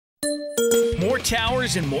More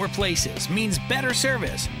towers in more places means better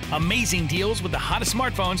service. Amazing deals with the hottest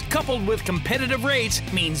smartphones coupled with competitive rates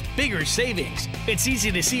means bigger savings. It's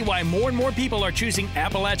easy to see why more and more people are choosing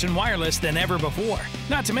Appalachian Wireless than ever before.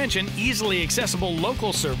 Not to mention easily accessible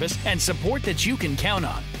local service and support that you can count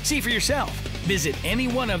on. See for yourself. Visit any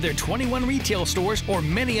one of their 21 retail stores or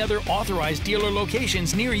many other authorized dealer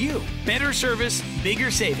locations near you. Better service,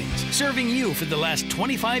 bigger savings. Serving you for the last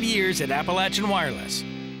 25 years at Appalachian Wireless.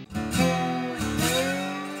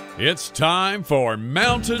 It's time for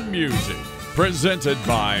Mountain Music, presented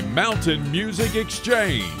by Mountain Music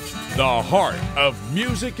Exchange, the heart of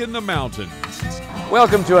music in the mountains.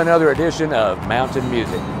 Welcome to another edition of Mountain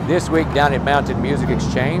Music. This week down at Mountain Music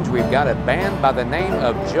Exchange, we've got a band by the name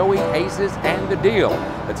of Joey Aces and the Deal.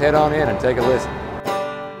 Let's head on in and take a listen.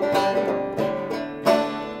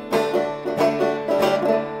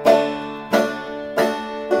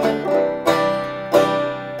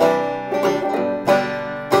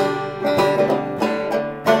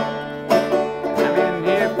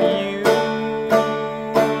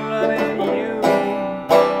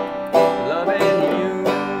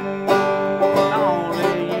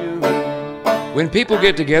 When people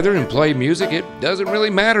get together and play music, it doesn't really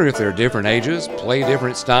matter if they're different ages, play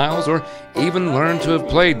different styles, or even learn to have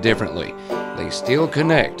played differently. They still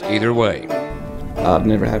connect either way. I've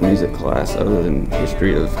never had music class other than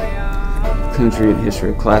history of country and history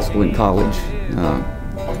of classical in college.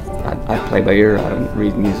 I play by ear. I don't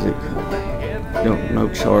read music. I don't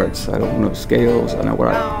know charts. I don't know scales. I know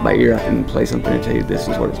by ear I can play something and tell you this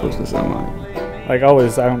is what it's supposed to sound like. Like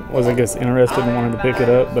always, I was, interested and wanted to pick it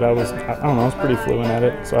up, but I was pretty fluent at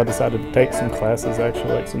it, so I decided to take some classes,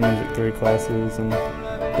 actually, like some Music 3 classes and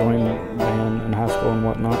join the band in high school and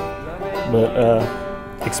whatnot. But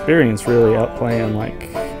experience really out playing,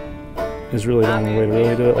 is really the only way to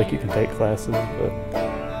really do it. Like, you can take classes, but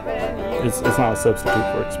it's not a substitute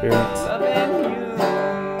for experience.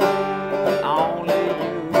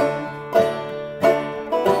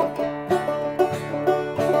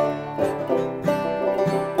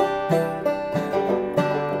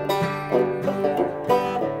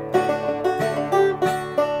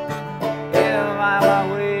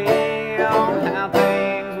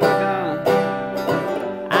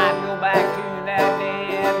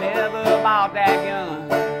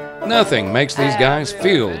 Nothing makes these guys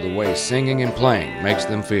feel the way singing and playing makes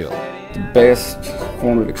them feel. The best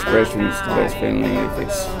form of expression is the best feeling. If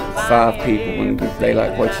it's 5 people and they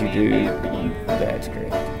like what you do, that's great.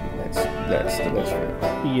 That's the best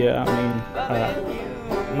feeling. Yeah,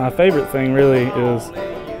 my favorite thing really is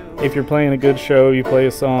if you're playing a good show, you play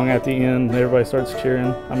a song at the end, everybody starts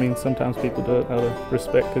cheering. Sometimes people do it out of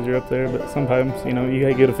respect because you're up there, but sometimes,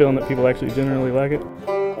 you get a feeling that people actually generally like it.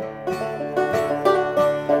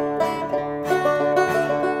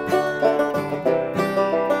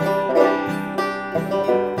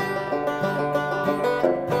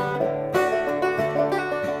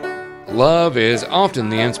 Love is often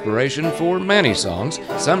the inspiration for many songs.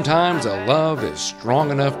 Sometimes a love is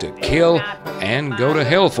strong enough to kill and go to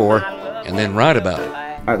hell for, and then write about it.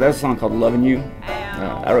 That's a song called Loving You.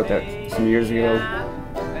 I wrote that some years ago.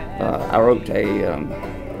 I wrote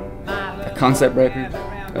a concept record,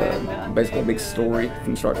 basically a big story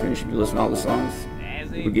from start to finish. If you listen to all the songs,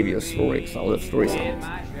 it would give you a story, because I love story songs.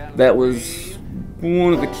 That was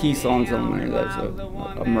one of the key songs on there. That's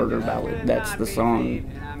a murder ballad. That's the song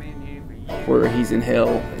where he's in hell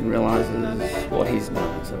and realizes what he's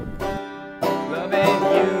done. So